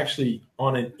that is actually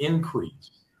on an increase.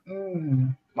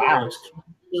 Wow.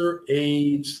 Cancer,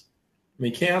 AIDS,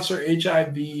 cancer,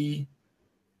 HIV,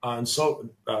 and so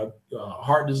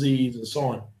heart disease and so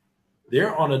on,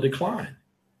 they're on a decline.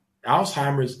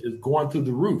 Alzheimer's is going through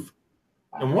the roof.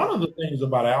 Wow. And one of the things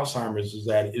about Alzheimer's is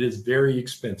that it is very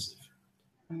expensive.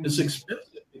 It's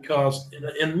expensive. because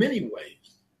in many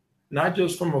ways, not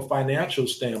just from a financial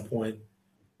standpoint,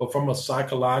 but from a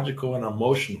psychological and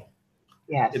emotional.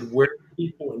 Yes. It wears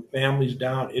people and families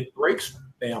down. It breaks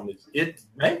families. It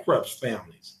bankrupts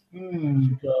families.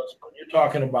 Because when you're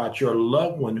talking about your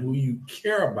loved one who you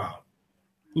care about,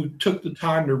 who took the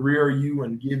time to rear you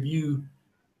and give you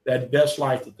that best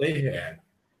life that they had,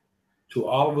 to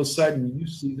all of a sudden you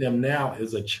see them now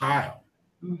as a child.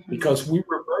 Because we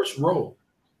reverse role.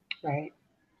 Right.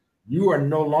 You are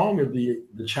no longer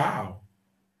the child.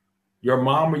 Your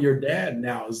mom or your dad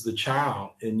now is the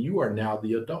child, and you are now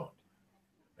the adult.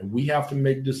 And we have to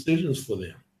make decisions for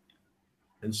them.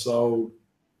 And so,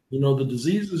 the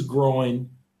disease is growing.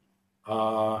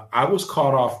 I was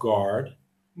caught off guard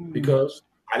because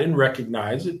I didn't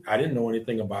recognize it. I didn't know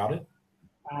anything about it.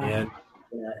 And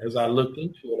as I looked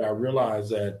into it, I realized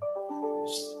that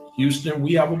Houston,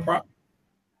 we have a problem.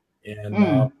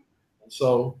 And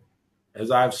so as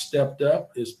I've stepped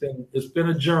up, it's been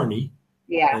a journey.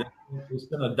 Yeah. And it's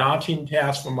been a daunting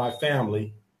task for my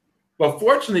family. But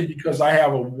fortunately, because I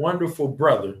have a wonderful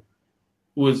brother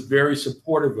who is very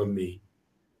supportive of me,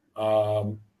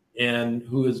 and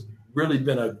who has really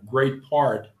been a great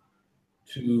part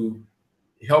to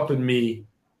helping me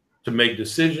to make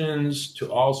decisions,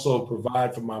 to also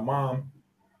provide for my mom.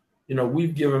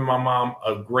 We've given my mom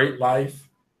a great life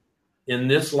in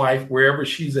this life, wherever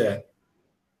she's at.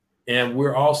 And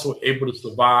we're also able to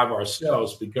survive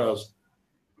ourselves because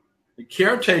the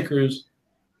caretakers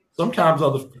sometimes are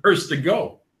the first to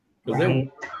go.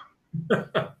 Right.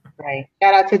 Right.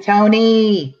 Shout out to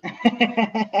Tony.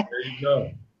 There you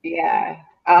go. Yeah.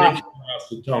 Big shout out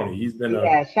to Tony. He's been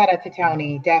shout out to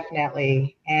Tony,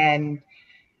 definitely. And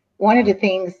one of the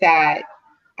things that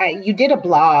you did a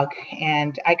blog,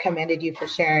 and I commended you for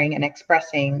sharing and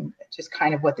expressing just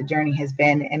kind of what the journey has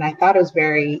been. And I thought it was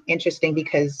very interesting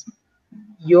because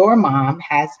your mom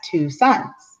has 2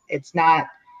 sons. It's not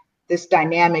this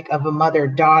dynamic of a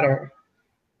mother-daughter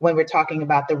when we're talking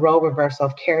about the role reversal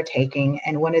of caretaking.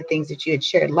 And one of the things that you had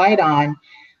shared light on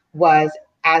was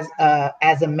as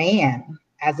a man,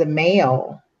 as a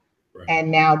male, right,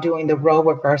 and now doing the role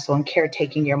reversal and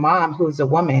caretaking your mom, who's a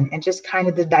woman, and just kind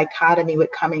of the dichotomy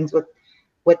with Cummings with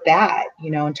that,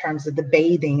 in terms of the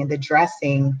bathing and the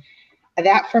dressing.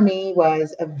 That for me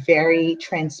was a very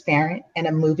transparent and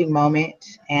a moving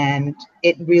moment. And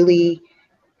it really,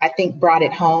 I think, brought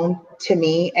it home to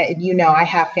me. I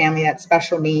have family that's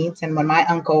special needs. And when my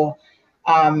uncle,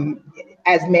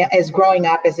 as growing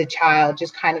up as a child,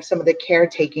 just kind of some of the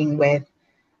caretaking with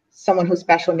someone who's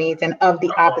special needs and of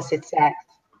the opposite sex.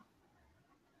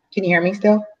 Can you hear me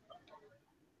still?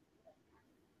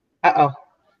 Uh-oh.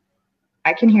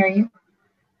 I can hear you.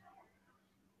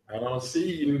 I don't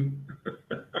see you.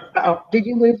 Uh-oh. Did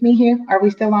you lose me here? Are we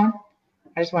still on?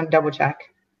 I just want to double check.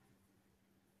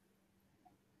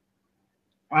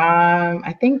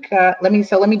 I think, let me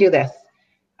do this.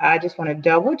 I just want to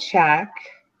double check,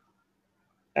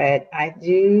 but I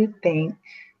do think,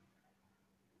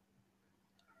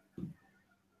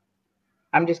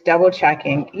 I'm just double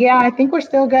checking. Yeah, I think we're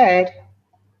still good.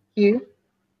 Hugh,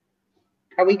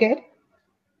 are we good?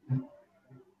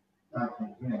 I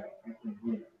can hear.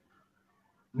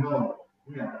 No,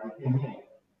 yeah, I can hear.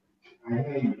 I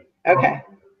hear you. Okay.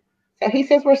 So he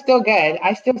says we're still good.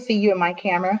 I still see you in my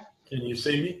camera. Can you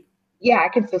see me? Yeah, I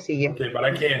can still see you. Okay, but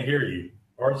I can't hear you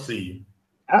or see you.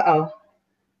 Uh-oh.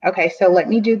 Okay, so let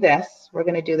me do this. We're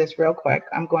going to do this real quick.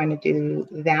 I'm going to do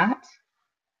that.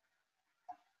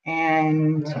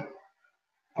 And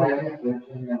I'm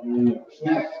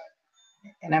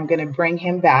going to bring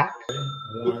him back.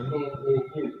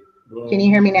 Can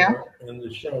you hear me now? In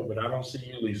the show, but I don't see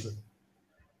you, Lisa.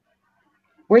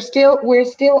 We're still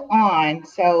on,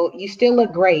 so you still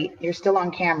look great. You're still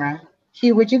on camera.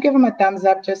 Hugh, would you give him a thumbs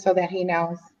up just so that he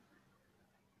knows?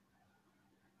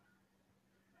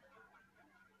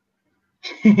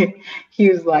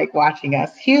 Hugh's like watching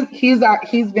us. He's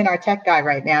been our tech guy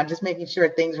right now, just making sure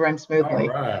things run smoothly.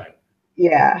 All right.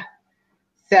 Yeah.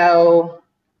 So,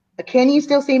 can you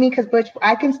still see me? Because Butch,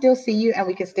 I can still see you, and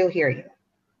we can still hear you.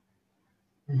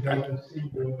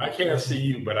 I can't see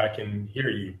you, but I can hear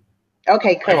you.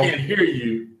 Okay, cool. I can't hear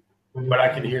you, but I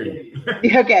can hear you.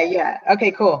 Okay, yeah.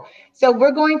 Okay, cool. So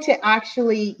we're going to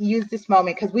actually use this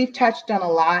moment because we've touched on a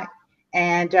lot,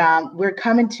 and we're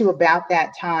coming to about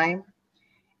that time.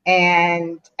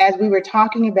 And as we were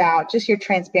talking about just your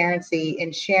transparency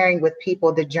and sharing with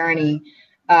people the journey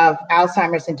of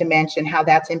Alzheimer's and dementia, how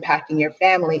that's impacting your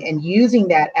family, and using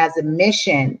that as a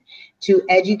mission to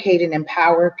educate and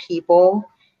empower people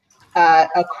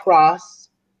across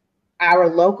our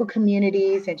local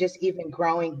communities and just even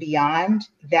growing beyond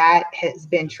that has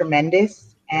been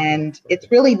tremendous. And it's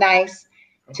really nice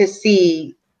to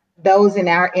see those in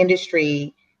our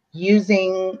industry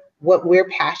using what we're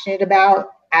passionate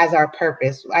about as our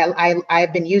purpose.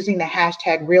 I've been using the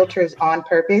hashtag Realtors on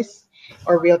Purpose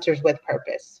or Realtors with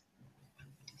Purpose.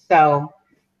 So,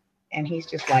 and he's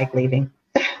just like leaving.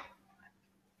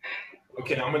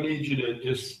 Okay, I'm gonna need you to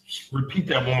just repeat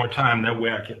that one more time. That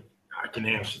way I can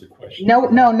answer the question.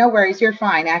 No worries. You're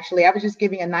fine. Actually, I was just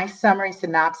giving a nice summary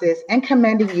synopsis and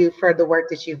commending you for the work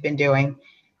that you've been doing.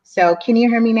 So can you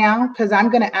hear me now? Because I'm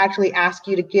going to actually ask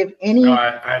you to give any. No,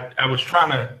 I was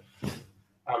trying to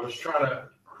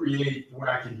create where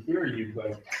I can hear you,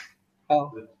 but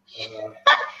okay,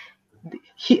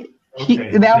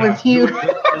 that was huge.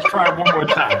 Let's try it one more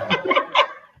time.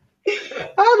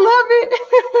 I love it.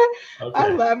 Okay. I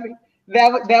love it.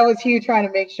 That was Hugh trying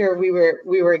to make sure we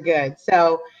were good.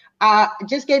 So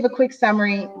just gave a quick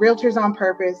summary. Realtors on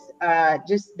Purpose.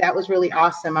 Just that was really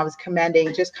awesome. I was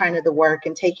commending just kind of the work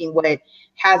and taking what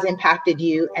has impacted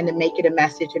you and to make it a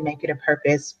message and make it a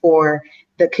purpose for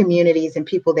the communities and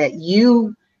people that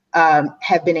you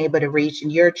have been able to reach in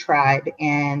your tribe.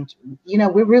 And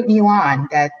we're rooting you on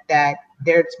that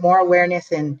there's more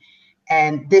awareness and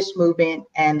this movement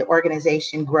and the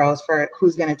organization grows for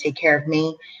who's going to take care of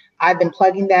me. I've been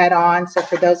plugging that on. So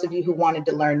for those of you who wanted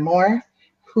to learn more,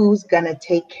 who's going to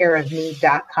take care of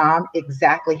me.com,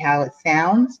 exactly how it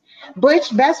sounds.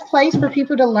 Butch, best place for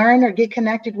people to learn or get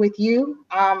connected with you.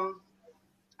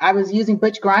 I was using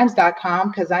butchgrimes.com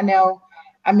because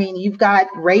you've got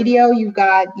radio, you've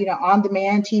got,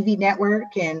 on-demand TV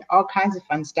network and all kinds of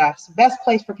fun stuff. So best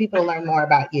place for people to learn more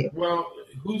about you. Well,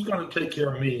 who's going to take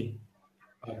care of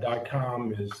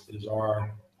me.com is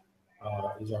our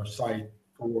site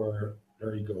for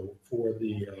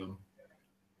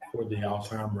the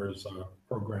Alzheimer's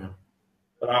program.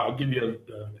 But I'll give you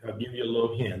a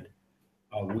little hint.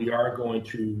 I've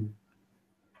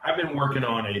been working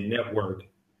on a network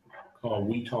called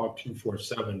We Talk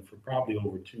 247 for probably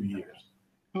over 2 years.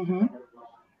 Mm-hmm.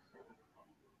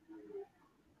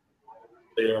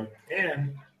 There,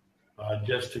 and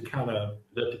just to kind of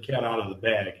let the cat out of the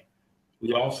bag,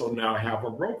 we also now have a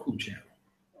Roku channel.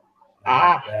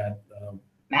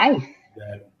 Nice.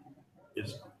 That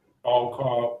is all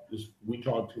called We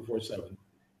Talk 247.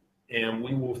 And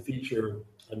we will feature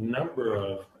a number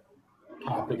of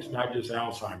topics, not just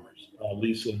Alzheimer's.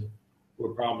 Lisa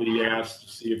will probably ask to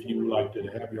see if you would like to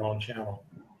have your own channel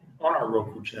on our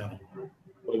Roku channel.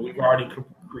 But we've already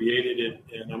created it,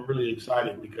 and I'm really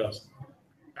excited because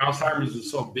Alzheimer's is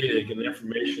so big and the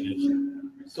information is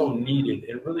so needed,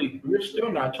 and really we're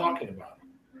still not talking about it.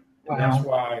 And that's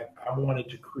why I wanted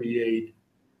to create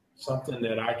something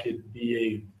that I could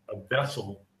be a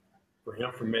vessel for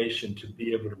information to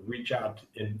be able to reach out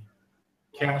and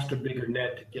cast a bigger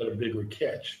net to get a bigger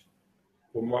catch,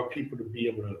 for more people to be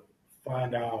able to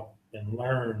find out and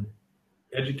learn,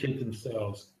 educate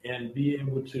themselves, and be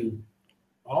able to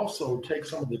also take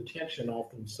some of the tension off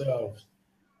themselves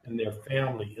and their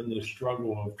family in the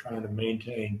struggle of trying to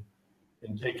maintain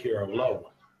and take care of a loved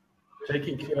one.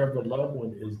 Taking care of a loved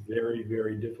one is very,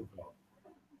 very difficult,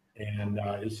 and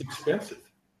it's expensive.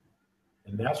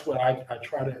 And that's what I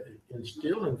try to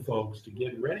instill in folks to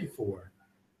get ready for,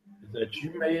 is that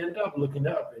you may end up looking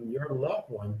up and your loved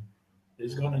one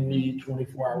is going to need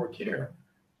 24-hour care,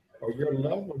 or your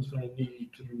loved one's going to need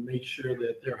to make sure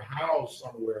that they're housed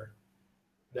somewhere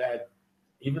that,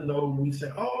 even though we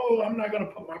say, oh, I'm not going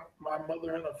to put my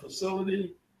mother in a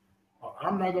facility, or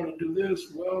I'm not going to do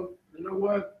this. Well, you know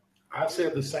what? I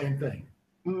said the same thing.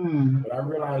 But I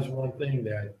realized one thing,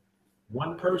 that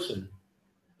one person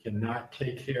cannot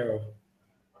take care of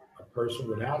a person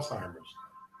with Alzheimer's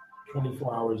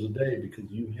 24 hours a day, because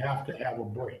you have to have a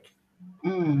break.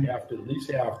 You have to at least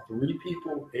have 3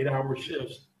 people, 8-hour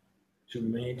shifts to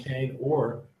maintain,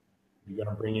 or you're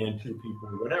going to bring in 2 people,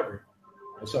 whatever.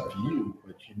 It's up to you,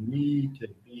 but you need to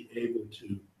be able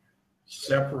to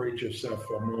separate yourself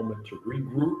for a moment to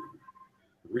regroup,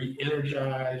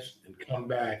 re-energize, and come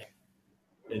back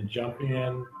and jump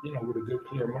in, with a good,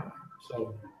 clear mind.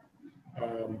 So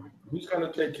Who's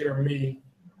Going to Take Care of Me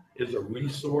is a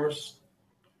resource.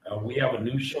 We have a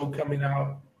new show coming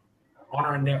out on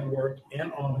our network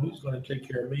and on Who's Going to Take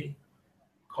Care of Me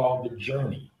called The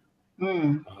Journey.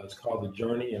 It's called The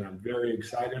Journey, and I'm very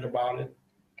excited about it.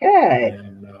 Good.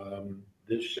 And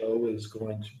this show is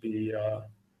going to be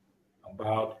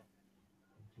about,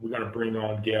 we're going to bring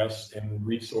on guests and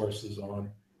resources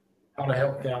on how to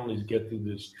help families get through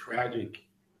this tragic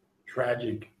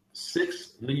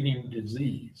 6th leading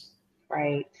disease.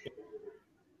 Right.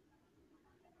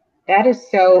 That is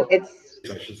so,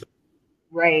 I should say.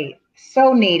 right.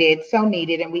 So needed, so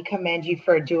needed. And we commend you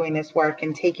for doing this work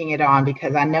and taking it on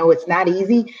because I know it's not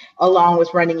easy, along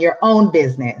with running your own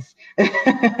business.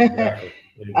 Exactly.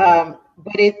 Exactly.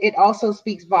 But it also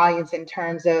speaks volumes in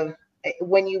terms of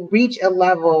when you reach a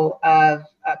level of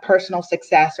personal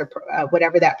success or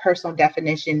whatever that personal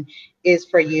definition is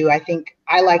for you. I think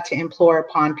I like to implore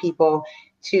upon people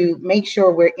to make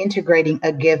sure we're integrating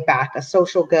a give back, a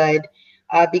social good,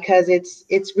 because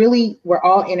it's really, we're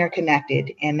all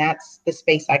interconnected, and that's the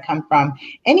space I come from.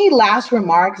 Any last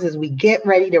remarks as we get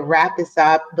ready to wrap this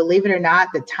up? Believe it or not,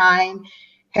 the time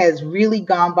has really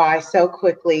gone by so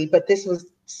quickly, but this was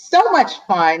so much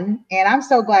fun, and I'm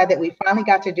so glad that we finally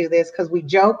got to do this because we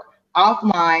joke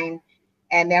offline,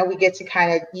 and now we get to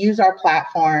kind of use our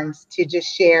platforms to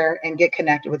just share and get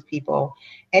connected with people.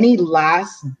 Any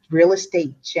last real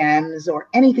estate gems or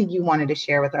anything you wanted to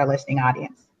share with our listening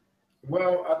audience?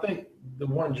 Well, I think the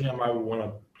one gem I would want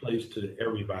to place to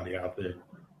everybody out there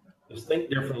is think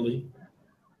differently,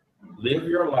 live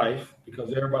your life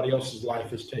because everybody else's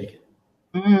life is taken.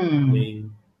 I Mm,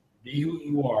 mean, be who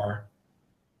you are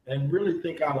and really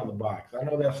think out of the box. I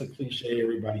know that's a cliche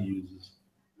everybody uses,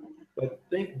 but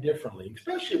think differently,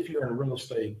 especially if you're in real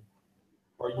estate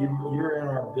or you're in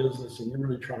our business and you're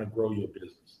really trying to grow your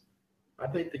business. I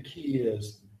think the key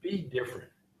is be different.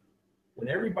 When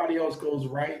everybody else goes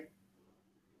right,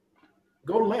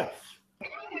 go left.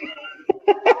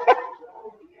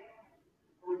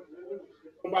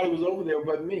 Nobody was over there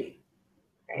but me.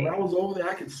 When right. I was over there,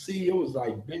 I could see it was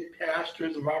like big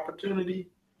pastures of opportunity,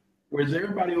 whereas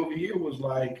everybody over here was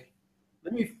like,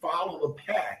 let me follow the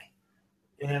pack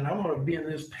and I want to be in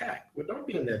this pack. Well, don't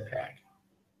be in that pack.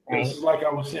 This Right. is like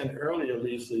I was saying earlier,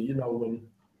 Lisa, when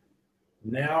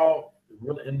now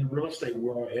in the real estate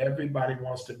world, everybody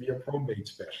wants to be a probate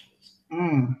specialist.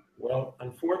 Mm. Well,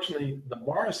 unfortunately, the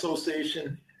Bar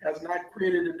Association has not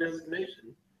created a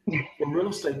designation for real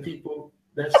estate people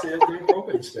that says they're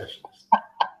probate specialists.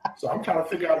 So I'm trying to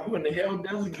figure out who in the hell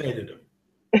designated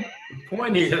them. The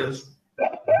point is,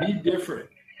 be different,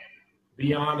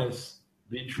 be honest,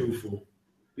 be truthful,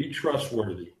 be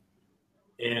trustworthy,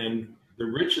 and the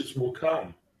riches will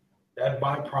come. That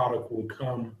byproduct will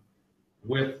come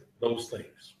with those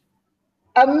things.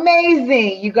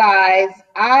 Amazing, you guys.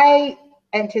 I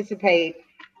anticipate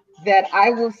that I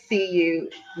will see you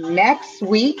next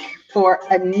week for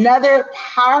another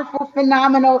powerful,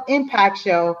 phenomenal impact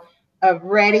show of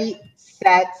Ready,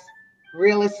 Set,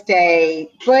 Real Estate.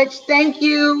 Butch, thank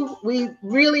you. We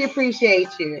really appreciate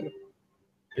you.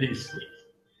 Peace.